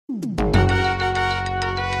Hi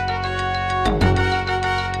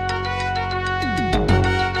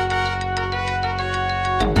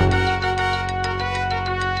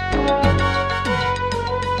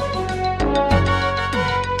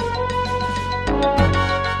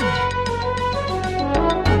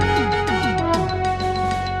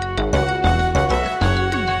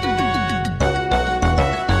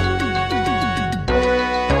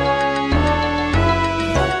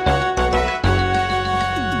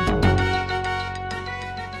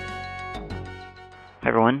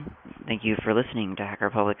everyone, thank you for listening to Hacker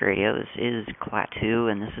Public Radio. This is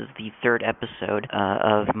Klaatu, and this is the third episode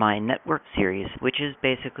of my network series, which is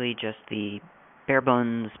basically just the bare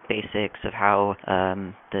bones basics of how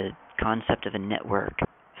the concept of a network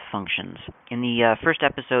functions. In the first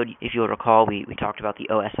episode, if you'll recall, we talked about the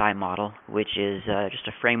OSI model, which is just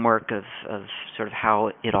a framework of sort of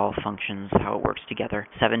how it all functions, how it works together.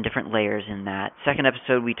 7 different layers in that. Second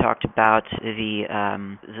episode, we talked about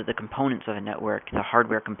the components of a network, the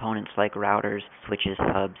hardware components like routers, switches,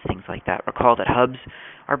 hubs, things like that. Recall that hubs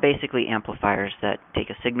are basically amplifiers that take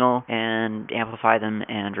a signal and amplify them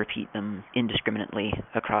and repeat them indiscriminately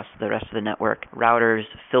across the rest of the network. Routers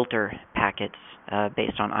filter packets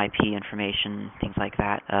based on IP information, things like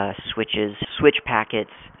that. Switches switch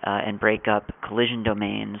packets and break up collision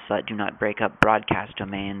domains, but do not break up broadcast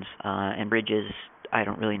domains. And bridges, I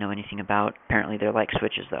don't really know anything about. Apparently they're like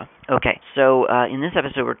switches, though. Okay, so in this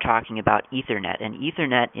episode we're talking about Ethernet. And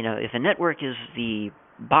Ethernet, if a network is the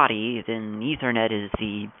body, then Ethernet is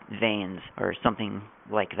the veins, or something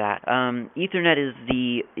like that. Ethernet is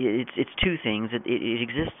it's two things. It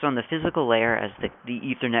exists on the physical layer as the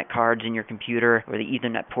Ethernet cards in your computer, or the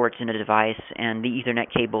Ethernet ports in a device, and the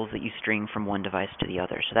Ethernet cables that you string from one device to the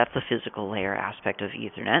other. So that's the physical layer aspect of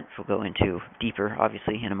Ethernet, which we'll go into deeper,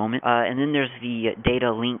 obviously, in a moment. And then there's the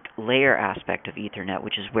data link layer aspect of Ethernet,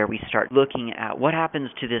 which is where we start looking at what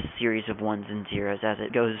happens to this series of ones and zeros as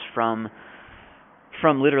it goes from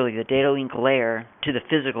literally the data link layer to the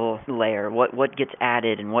physical layer. What gets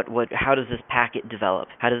added, and how does this packet develop?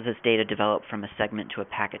 How does this data develop from a segment to a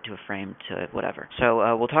packet to a frame to whatever?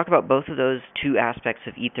 So we'll talk about both of those two aspects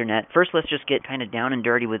of Ethernet. First, let's just get kind of down and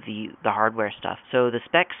dirty with the hardware stuff. So the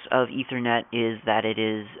specs of Ethernet is that it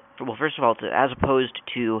is, well, first of all, as opposed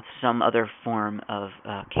to some other form of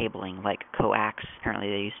cabling like coax. Apparently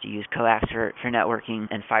they used to use coax for networking,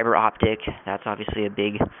 and fiber optic. That's obviously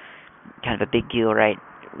kind of a big deal right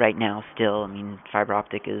now still. I mean, fiber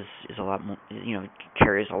optic is a lot more,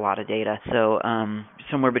 carries a lot of data. So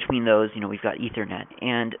somewhere between those, we've got Ethernet.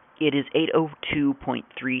 And it is 802.3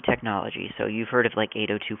 technology. So you've heard of like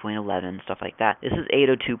 802.11, stuff like that. This is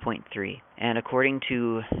 802.3. And according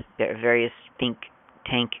to various think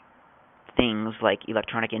tank things like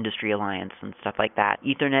Electronic Industry Alliance and stuff like that,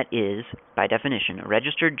 Ethernet is, by definition, a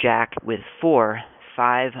registered jack with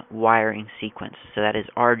 5 wiring sequence. So that is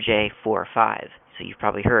RJ45. So you've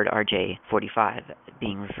probably heard RJ45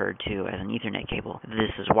 being referred to as an Ethernet cable.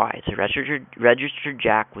 This is why. It's a registered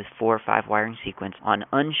jack with 4 or 5 wiring sequence on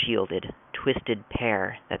unshielded twisted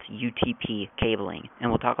pair. That's UTP cabling. And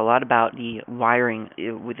we'll talk a lot about the wiring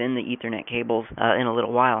within the Ethernet cables in a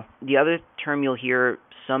little while. The other term you'll hear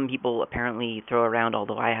some people apparently throw around,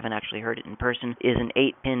 although I haven't actually heard it in person, is an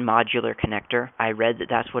 8-pin modular connector. I read that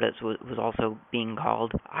that's what it was also being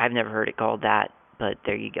called. I've never heard it called that, but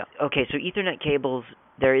there you go. Okay, so Ethernet cables,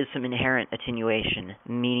 there is some inherent attenuation,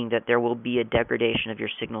 meaning that there will be a degradation of your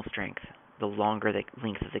signal strength the longer the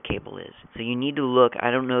length of the cable is. So you need to look, I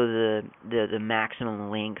don't know the maximum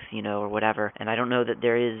length, or whatever, and I don't know that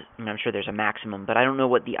there is, I'm sure there's a maximum, but I don't know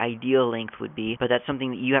what the ideal length would be, but that's something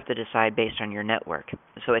that you have to decide based on your network.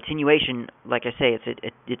 So attenuation, like I say,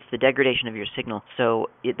 it's the degradation of your signal. So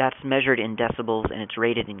that's measured in decibels, and it's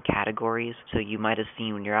rated in categories. So you might have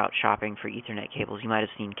seen when you're out shopping for Ethernet cables, you might have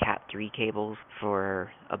seen Cat 3 cables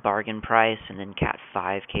for a bargain price, and then Cat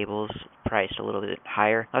 5 cables priced a little bit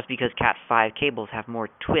higher. That's because Cat 5 cables have more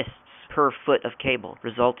twists per foot of cable,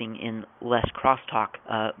 resulting in less crosstalk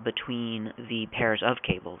between the pairs of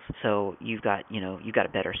cables. So you've got a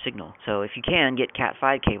better signal. So if you can get Cat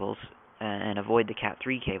 5 cables and avoid the Cat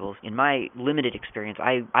 3 cables, in my limited experience,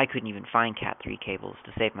 I couldn't even find Cat 3 cables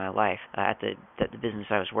to save my life. At the business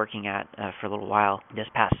I was working at for a little while this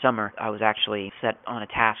past summer, I was actually set on a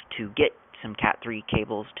task to get some Cat 3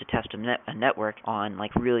 cables to test a network on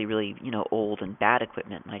like really, really, old and bad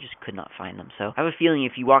equipment, and I just could not find them. So I have a feeling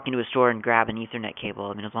if you walk into a store and grab an Ethernet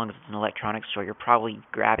cable, as long as it's an electronics store, you're probably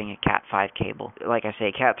grabbing a Cat 5 cable. Like I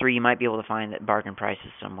say, Cat 3 you might be able to find at bargain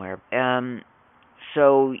prices somewhere.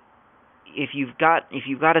 So if you've got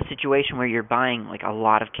a situation where you're buying like a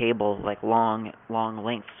lot of cable, like long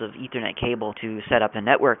lengths of Ethernet cable to set up a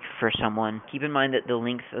network for someone, keep in mind that the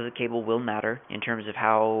length of the cable will matter in terms of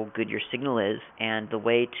how good your signal is, and the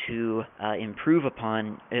way to improve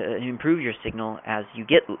your signal as you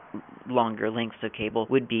get longer lengths of cable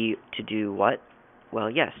would be to do what? Well,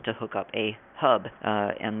 yes, to hook up a hub,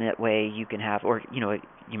 and that way you can have, or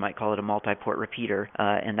you might call it a multi-port repeater,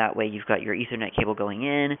 and that way you've got your Ethernet cable going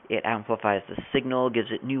in, it amplifies the signal, gives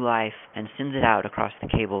it new life, and sends it out across the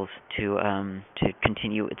cables to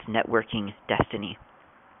continue its networking destiny.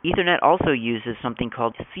 Ethernet also uses something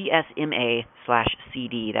called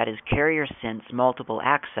CSMA/CD, that is Carrier Sense Multiple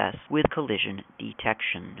Access with Collision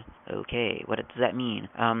Detection. Okay, what does that mean?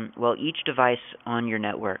 Well, each device on your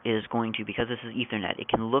network is going to, because this is Ethernet, it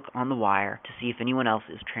can look on the wire to see if anyone else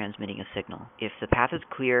is transmitting a signal. If the path is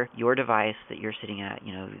clear, your device that you're sitting at,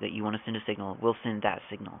 that you want to send a signal, will send that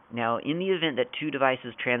signal. Now, in the event that two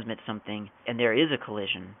devices transmit something and there is a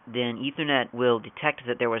collision, then Ethernet will detect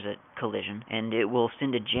that there was a collision, and it will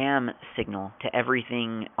send a jam signal to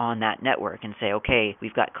everything on that network and say, okay,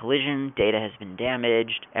 we've got collision, data has been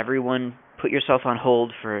damaged, everyone put yourself on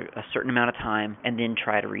hold for a certain amount of time and then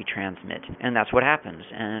try to retransmit. And that's what happens.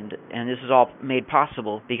 And this is all made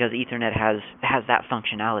possible because Ethernet has that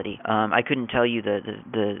functionality. I couldn't tell you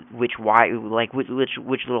which wire, like which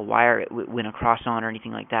little wire it went across on or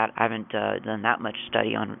anything like that. I haven't done that much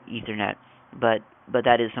study on Ethernet, but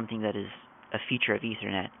that is something that is a feature of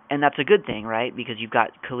Ethernet. And that's a good thing, right? Because you've got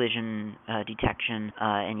collision detection,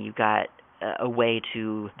 and you've got a way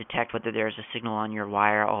to detect whether there's a signal on your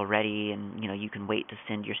wire already, and you can wait to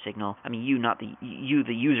send your signal. I mean, the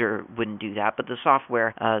user wouldn't do that, but the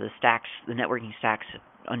software, the networking stacks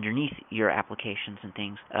underneath your applications and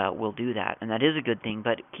things will do that, and that is a good thing.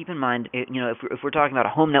 But keep in mind, if we're talking about a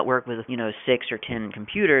home network with 6 or 10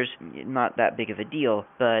 computers, not that big of a deal.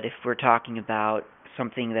 But if we're talking about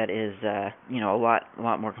something that is a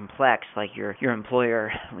lot more complex, like your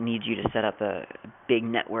employer needs you to set up a big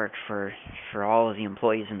network for all of the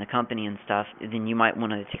employees in the company and stuff, then you might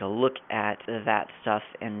want to take a look at that stuff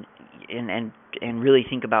and really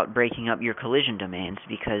think about breaking up your collision domains,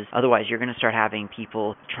 because otherwise you're going to start having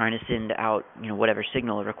people trying to send out whatever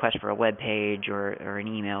signal, a request for a web page or an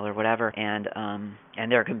email or whatever, and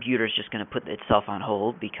their computer's just going to put itself on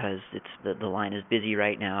hold because the line is busy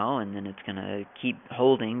right now, and then it's going to keep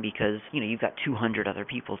holding because you've got 200 other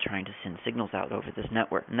people trying to send signals out over this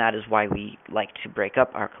network. And that is why we like to break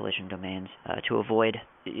up our collision domains to avoid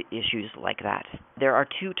issues like that. There are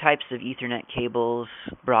two types of Ethernet cables,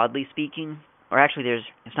 broadly speaking. Or actually,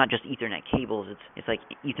 it's not just Ethernet cables. It's like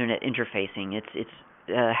Ethernet interfacing. It's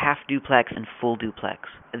half duplex and full duplex.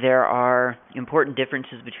 There are important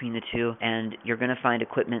differences between the two, and you're going to find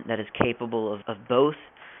equipment that is capable of both,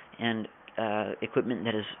 and equipment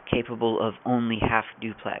that is capable of only half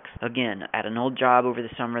duplex. Again, at an old job over the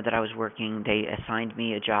summer that I was working, they assigned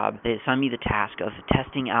me a job. They assigned me the task of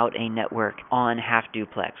testing out a network on half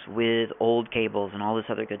duplex with old cables and all this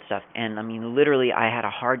other good stuff. And I mean, literally, I had a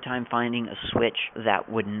hard time finding a switch that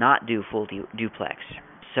would not do full duplex.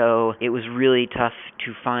 So it was really tough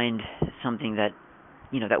to find something that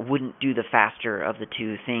that wouldn't do the faster of the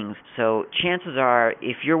two things. So chances are,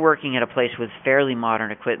 if you're working at a place with fairly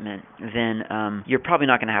modern equipment, then you're probably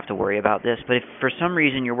not going to have to worry about this. But if for some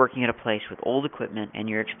reason you're working at a place with old equipment and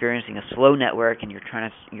you're experiencing a slow network and you're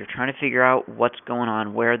trying to figure out what's going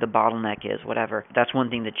on, where the bottleneck is, whatever, that's one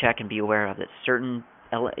thing to check and be aware of. That certain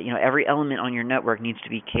every element on your network needs to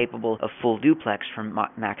be capable of full duplex for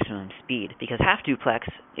maximum speed, because half duplex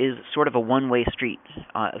is sort of a one-way street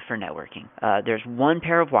for networking. There's one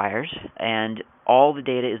pair of wires, and all the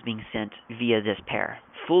data is being sent via this pair.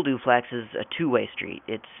 Full duplex is a two-way street.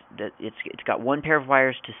 It's got one pair of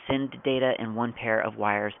wires to send data and one pair of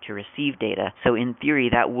wires to receive data. So in theory,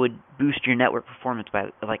 that would boost your network performance by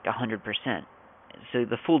like 100%. So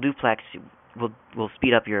the full duplex will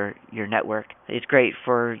speed up your network. It's great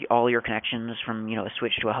for all your connections, from a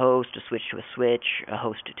switch to a host, a switch to a switch, a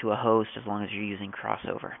host to a host, as long as you're using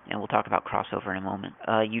crossover. And we'll talk about crossover in a moment.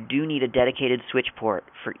 You do need a dedicated switch port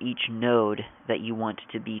for each node that you want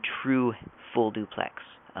to be true full duplex.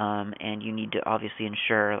 And you need to obviously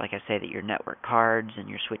ensure, like I say, that your network cards and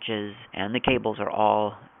your switches and the cables are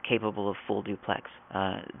all capable of full duplex,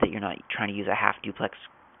 that you're not trying to use a half duplex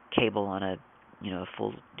cable on a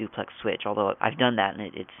full duplex switch, although I've done that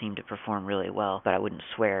and it seemed to perform really well, but I wouldn't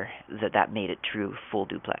swear that made it true full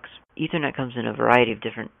duplex. Ethernet comes in a variety of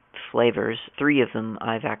different flavors. 3 of them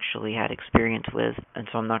I've actually had experience with, and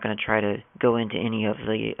so I'm not going to try to go into any of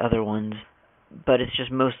the other ones, but it's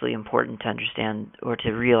just mostly important to understand, or to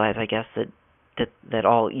realize, I guess, that that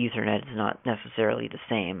all Ethernet is not necessarily the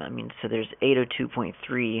same. I mean, so there's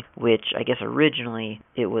 802.3, which I guess originally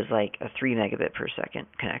it was like a 3 megabit per second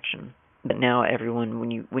connection. But now everyone,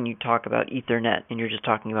 when you talk about Ethernet and you're just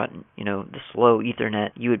talking about, the slow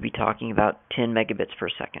Ethernet, you would be talking about 10 megabits per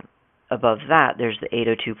second. Above that, there's the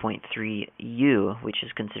 802.3U, which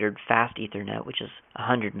is considered fast Ethernet, which is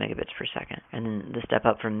 100 megabits per second. And then the step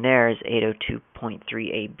up from there is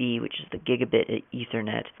 802.3AB, which is the gigabit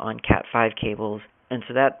Ethernet on Cat5 cables. And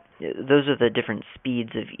so those are the different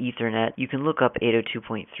speeds of Ethernet. You can look up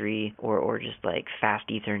 802.3 or just like fast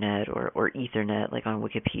Ethernet or Ethernet, like on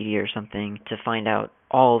Wikipedia or something, to find out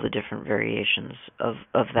all the different variations of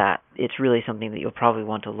that. It's really something that you'll probably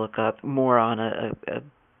want to look up more on a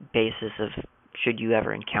basis of should you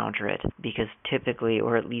ever encounter it, because typically,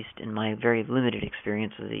 or at least in my very limited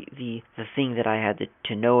experience, the thing that I had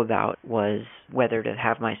to know about was whether to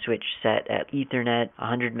have my switch set at Ethernet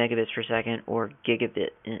 100 megabits per second or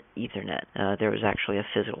gigabit Ethernet. There was actually a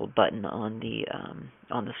physical button on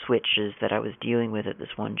the switches that I was dealing with at this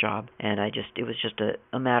one job, and it was just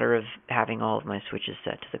a matter of having all of my switches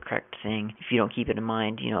set to the correct thing. If you don't keep it in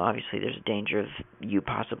mind, obviously there's a danger of you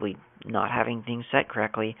possibly not having things set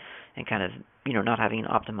correctly and kind of, not having an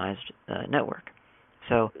optimized network.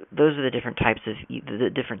 So those are the different types of, the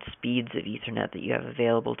different speeds of Ethernet that you have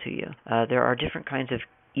available to you. There are different kinds of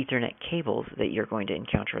Ethernet cables that you're going to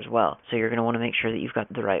encounter as well. So you're going to want to make sure that you've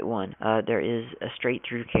got the right one. There is a straight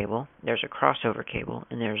through cable, there's a crossover cable,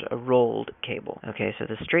 and there's a rolled cable. Okay, so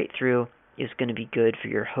the straight through is going to be good for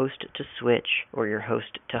your host to switch or your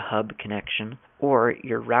host to hub connection, or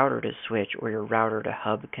your router to switch or your router to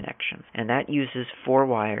hub connection. And that uses 4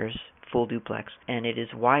 wires, full duplex, and it is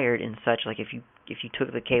wired in such, like if you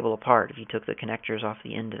took the cable apart, if you took the connectors off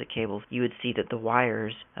the end of the cables, you would see that the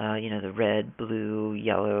wires, the red, blue,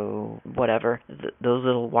 yellow, whatever, those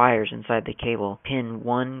little wires inside the cable, pin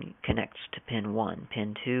 1 connects to pin 1,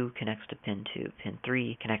 pin 2 connects to pin 2, pin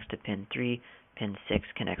 3 connects to pin 3, pin 6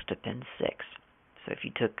 connects to pin 6. So if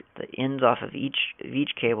you took the ends off of each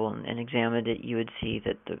cable and examined it, you would see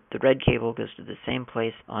that the red cable goes to the same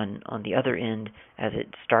place on the other end as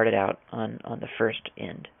it started out on the first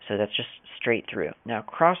end. So that's just straight through. Now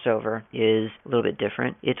crossover is a little bit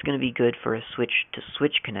different. It's going to be good for a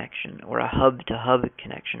switch-to-switch connection, or a hub-to-hub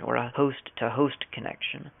connection, or a host-to-host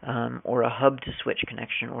connection, or a hub-to-switch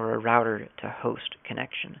connection, or a router-to-host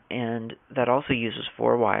connection. And that also uses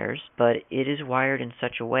 4 wires, but it is wired in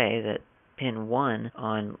such a way that pin 1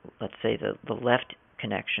 on, let's say, the left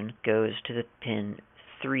connection goes to the pin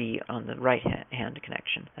 3 on the right hand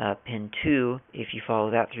connection. Pin 2, if you follow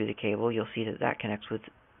that through the cable, you'll see that connects with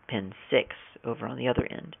pin 6 over on the other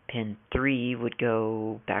end. Pin 3 would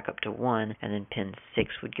go back up to 1, and then pin 6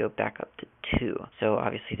 would go back up to 2. So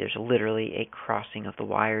obviously there's literally a crossing of the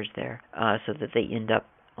wires there, so that they end up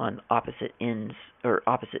on opposite ends or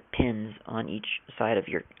opposite pins on each side of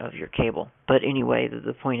your cable. But anyway,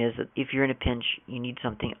 the point is that if you're in a pinch, you need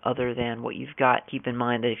something other than what you've got. Keep in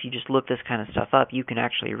mind that if you just look this kind of stuff up, you can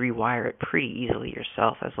actually rewire it pretty easily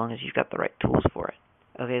yourself, as long as you've got the right tools for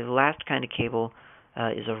it. Okay, the last kind of cable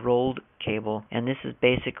is a rolled cable, and this is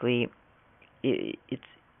basically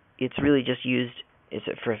it's really just used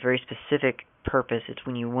for a very specific purpose. It's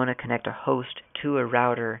when you want to connect a host to a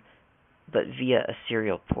router, but via a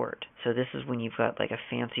serial port. So this is when you've got like a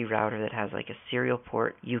fancy router that has like a serial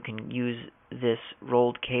port. You can use this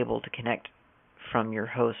rolled cable to connect from your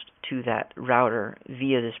host to that router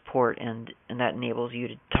via this port, and that enables you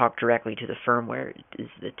to talk directly to the firmware, is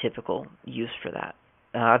the typical use for that.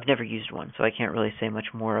 I've never used one, so I can't really say much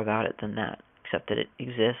more about it than that, except that it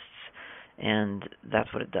exists, and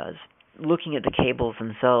that's what it does. Looking at the cables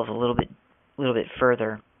themselves a little bit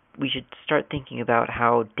further, we should start thinking about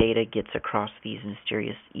how data gets across these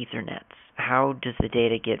mysterious Ethernets. How does the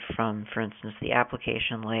data get from, for instance, the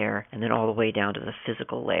application layer and then all the way down to the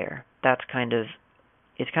physical layer? It's kind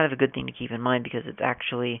of a good thing to keep in mind, because it's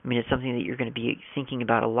something that you're going to be thinking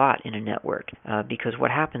about a lot in a network. Because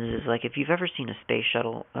what happens is, like, if you've ever seen a space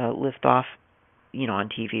shuttle lift off, on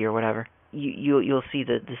TV or whatever, you'll see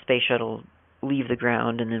the space shuttle leave the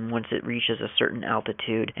ground, and then once it reaches a certain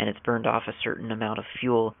altitude and it's burned off a certain amount of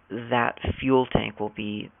fuel, that fuel tank will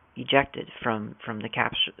be ejected from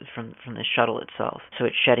the shuttle itself. So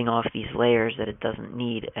it's shedding off these layers that it doesn't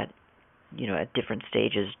need at different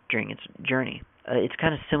stages during its journey. It's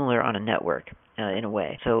kind of similar on a network in a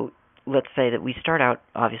way. So let's say that we start out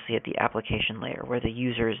obviously at the application layer, where the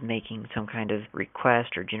user is making some kind of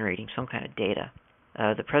request or generating some kind of data.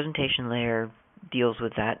 The presentation layer deals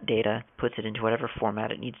with that data, puts it into whatever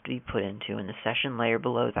format it needs to be put into, and the session layer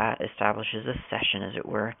below that establishes a session, as it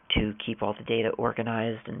were, to keep all the data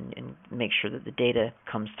organized and make sure that the data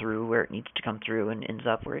comes through where it needs to come through and ends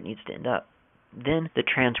up where it needs to end up. Then the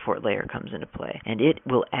transport layer comes into play, and it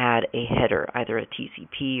will add a header, either a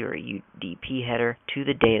TCP or a UDP header, to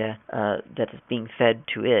the data that is being fed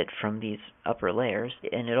to it from these upper layers.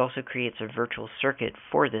 And it also creates a virtual circuit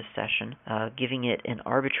for this session, giving it an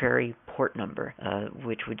arbitrary port number,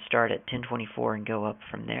 which would start at 1024 and go up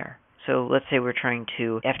from there. So let's say we're trying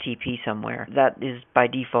to FTP somewhere. That is by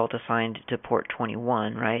default assigned to port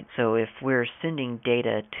 21, right? So if we're sending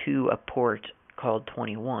data to a port called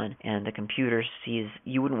 21, and the computer sees,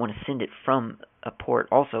 you wouldn't want to send it from a port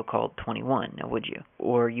also called 21, now would you?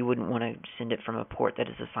 Or you wouldn't want to send it from a port that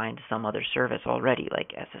is assigned to some other service already,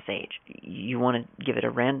 like SSH. You want to give it a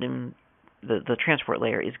random, the transport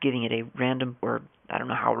layer is giving it a random, or I don't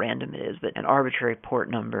know how random it is, but an arbitrary port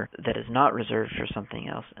number that is not reserved for something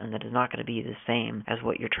else and that is not going to be the same as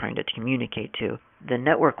what you're trying to communicate to. The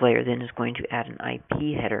network layer then is going to add an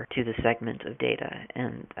IP header to the segment of data,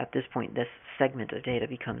 and at this point this segment of data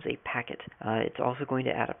becomes a packet. It's also going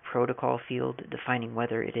to add a protocol field defining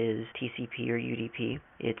whether it is TCP or UDP.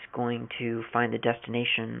 It's going to find the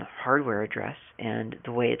destination hardware address, and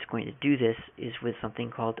the way it's going to do this is with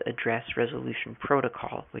something called Address Resolution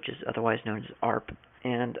Protocol, which is otherwise known as ARP.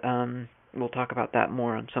 And we'll talk about that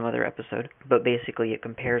more on some other episode. But basically it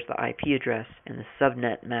compares the IP address and the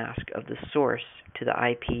subnet mask of the source to the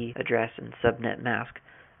IP address and subnet mask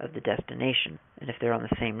of the destination. And if they're on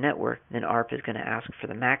the same network, then ARP is going to ask for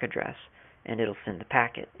the MAC address and it'll send the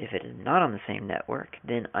packet. If it is not on the same network,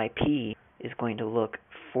 then IP is going to look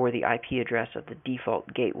for the IP address of the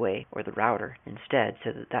default gateway or the router instead,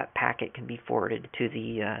 so that that packet can be forwarded to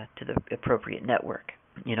the appropriate network.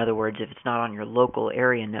 In other words, if it's not on your local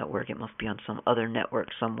area network, it must be on some other network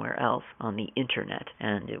somewhere else on the internet,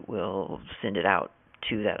 and it will send it out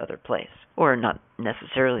to that other place. Or not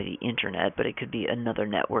necessarily the internet, but it could be another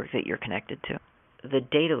network that you're connected to. The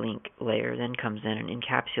data link layer then comes in and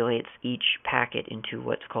encapsulates each packet into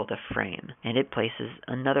what's called a frame, and it places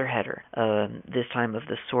another header, this time of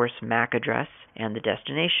the source MAC address and the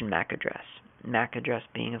destination MAC address. MAC address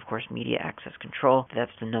being, of course, media access control.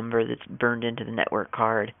 That's the number that's burned into the network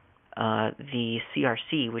card. The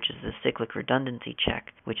CRC, which is the cyclic redundancy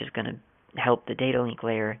check, which is going to help the data link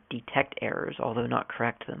layer detect errors, although not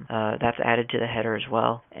correct them. That's added to the header as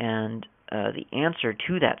well. And the answer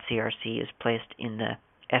to that CRC is placed in the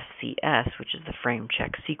FCS, which is the frame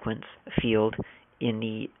check sequence field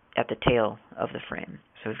at the tail of the frame.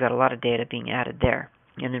 So we've got a lot of data being added there.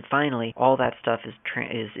 And then finally, all that stuff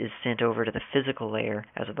is sent over to the physical layer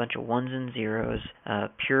as a bunch of ones and zeros,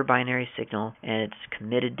 pure binary signal, and it's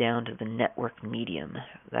committed down to the network medium.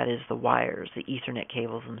 That is the wires, the Ethernet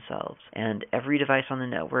cables themselves. And every device on the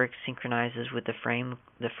network synchronizes with the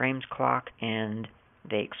frame's clock, and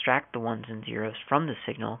they extract the ones and zeros from the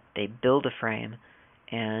signal. They build a frame,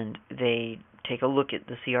 and they take a look at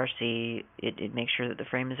the CRC, it makes sure that the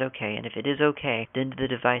frame is okay, and if it is okay, then the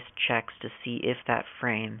device checks to see if that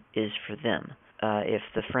frame is for them. If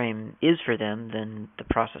the frame is for them, then the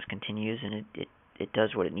process continues, and it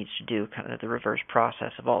does what it needs to do, kind of the reverse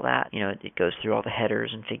process of all that. It goes through all the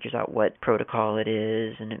headers and figures out what protocol it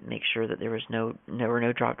is, and it makes sure that there were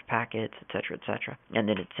no dropped packets, etc., etc. And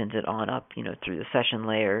then it sends it on up, through the session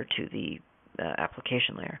layer to the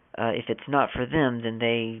application layer. If it's not for them, then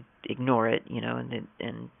they ignore it,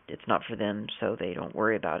 and it's not for them, so they don't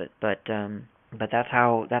worry about it. But that's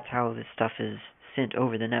how this stuff is sent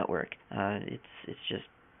over the network. It's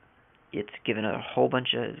given a whole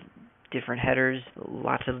bunch of different headers.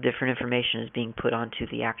 Lots of different information is being put onto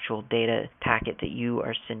the actual data packet that you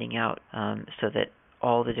are sending out, so that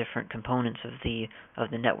all the different components of the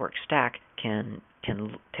network stack can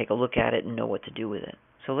take a look at it and know what to do with it.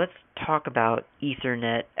 So let's talk about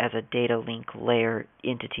Ethernet as a data link layer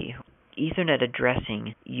entity. Ethernet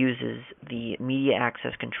addressing uses the media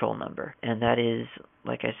access control number, and that is,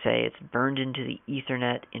 like I say, it's burned into the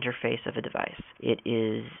Ethernet interface of a device. It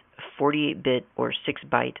is a 48-bit or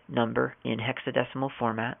 6-byte number in hexadecimal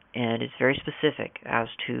format, and it's very specific as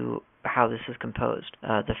to how this is composed.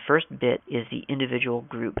 The first bit is the individual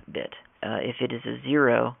group bit. If it is a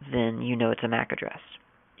 0, then you know it's a MAC address.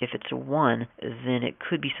 If it's a 1, then it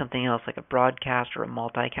could be something else like a broadcast or a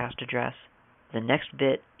multicast address. The next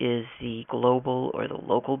bit is the global or the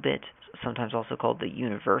local bit, sometimes also called the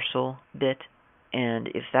universal bit. And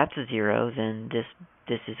if that's a 0, then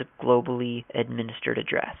this is a globally administered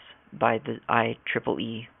address by the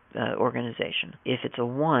IEEE organization. If it's a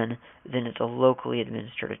 1, then it's a locally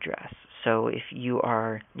administered address. So if you've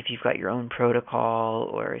got your own protocol,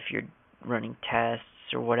 or if you're running tests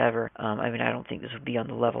or whatever, I don't think this would be on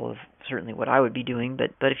the level of certainly what I would be doing,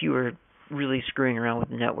 but if you were really screwing around with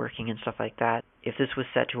networking and stuff like that, if this was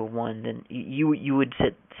set to a 1, then you would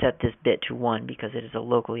set this bit to 1 because it is a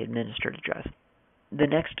locally administered address. The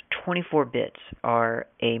next 24 bits are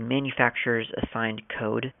a manufacturer's assigned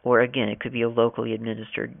code, or again, it could be a locally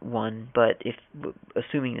administered one, but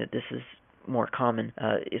assuming that this is more common,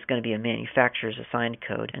 is going to be a manufacturer's assigned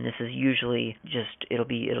code, and this is usually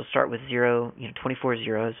it'll start with 24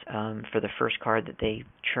 zeros for the first card that they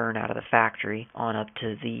churn out of the factory on up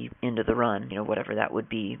to the end of the run, whatever that would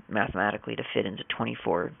be mathematically to fit into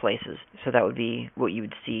 24 places. So that would be what you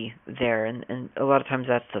would see there, and a lot of times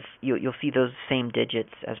you'll see those same digits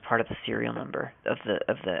as part of the serial number of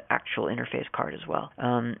the actual interface card as well.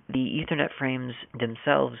 The Ethernet frames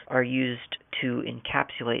themselves are used to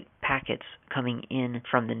encapsulate packets coming in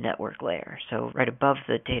from the network layer. So right above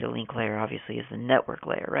the data link layer obviously is the network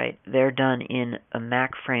layer, right? They're done in a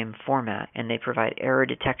MAC frame format, and they provide error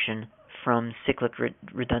detection from cyclic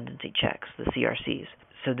redundancy checks, the CRCs.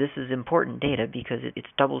 So this is important data because it's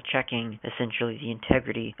double checking essentially the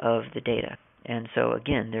integrity of the data. And so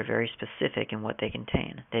again, they're very specific in what they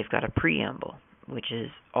contain. They've got a preamble, which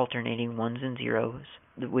is alternating ones and zeros,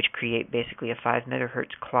 which create basically a 5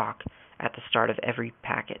 megahertz clock at the start of every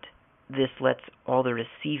packet. This lets all the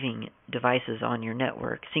receiving devices on your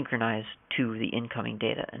network synchronize to the incoming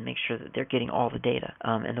data and make sure that they're getting all the data.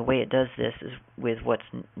 And the way it does this is with what's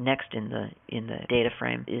next in the data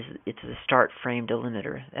frame it's the start frame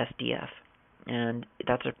delimiter, SDF, and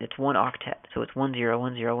it's 1 octet, so it's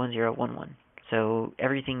 10101011. So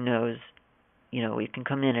everything knows, it can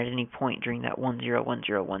come in at any point during that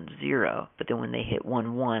 101010, but then when they hit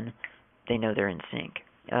 11, they know they're in sync.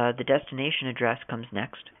 The destination address comes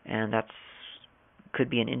next, and could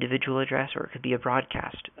be an individual address, or it could be a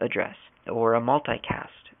broadcast address, or a multicast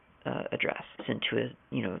address sent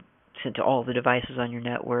to all the devices on your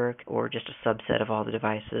network, or just a subset of all the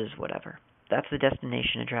devices, whatever. That's the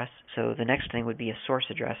destination address. So the next thing would be a source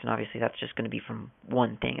address, and obviously that's just going to be from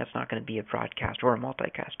one thing. That's not going to be a broadcast or a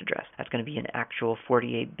multicast address. That's going to be an actual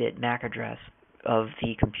 48-bit MAC address of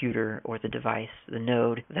the computer or the device, the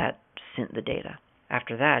node that sent the data.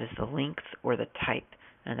 After that is the length or the type,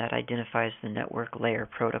 and that identifies the network layer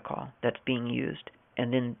protocol that's being used,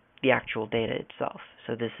 and then the actual data itself.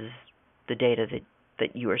 So this is the data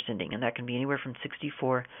that you are sending, and that can be anywhere from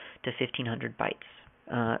 64 to 1500 bytes.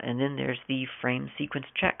 And then there's the frame sequence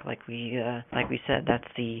check, like we said. That's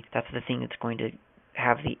the thing that's going to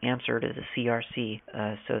have the answer to the CRC,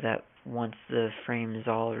 so that once the frame is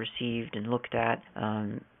all received and looked at,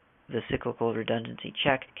 the cyclical redundancy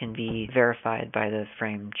check can be verified by the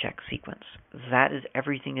frame check sequence. That is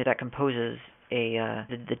everything that composes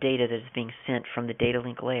the data that is being sent from the data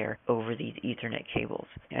link layer over these Ethernet cables.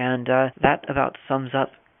 And that about sums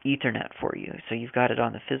up Ethernet for you. So you've got it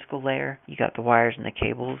on the physical layer, you got the wires and the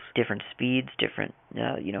cables, different speeds, different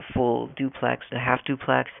full duplex, the half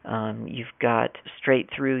duplex, you've got straight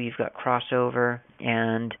through, you've got crossover,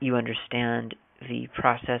 and you understand the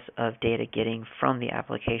process of data getting from the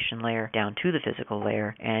application layer down to the physical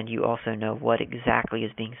layer, and you also know what exactly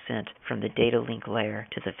is being sent from the data link layer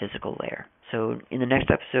to the physical layer. So in the next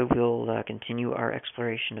episode, we'll continue our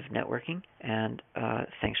exploration of networking, and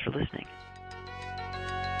thanks for listening.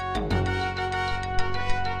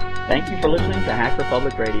 Thank you for listening to Hacker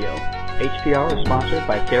Public Radio. HPR is sponsored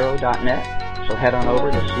by Caro.net, so head on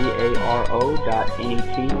over to caro.net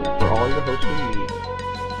for all your hosting needs.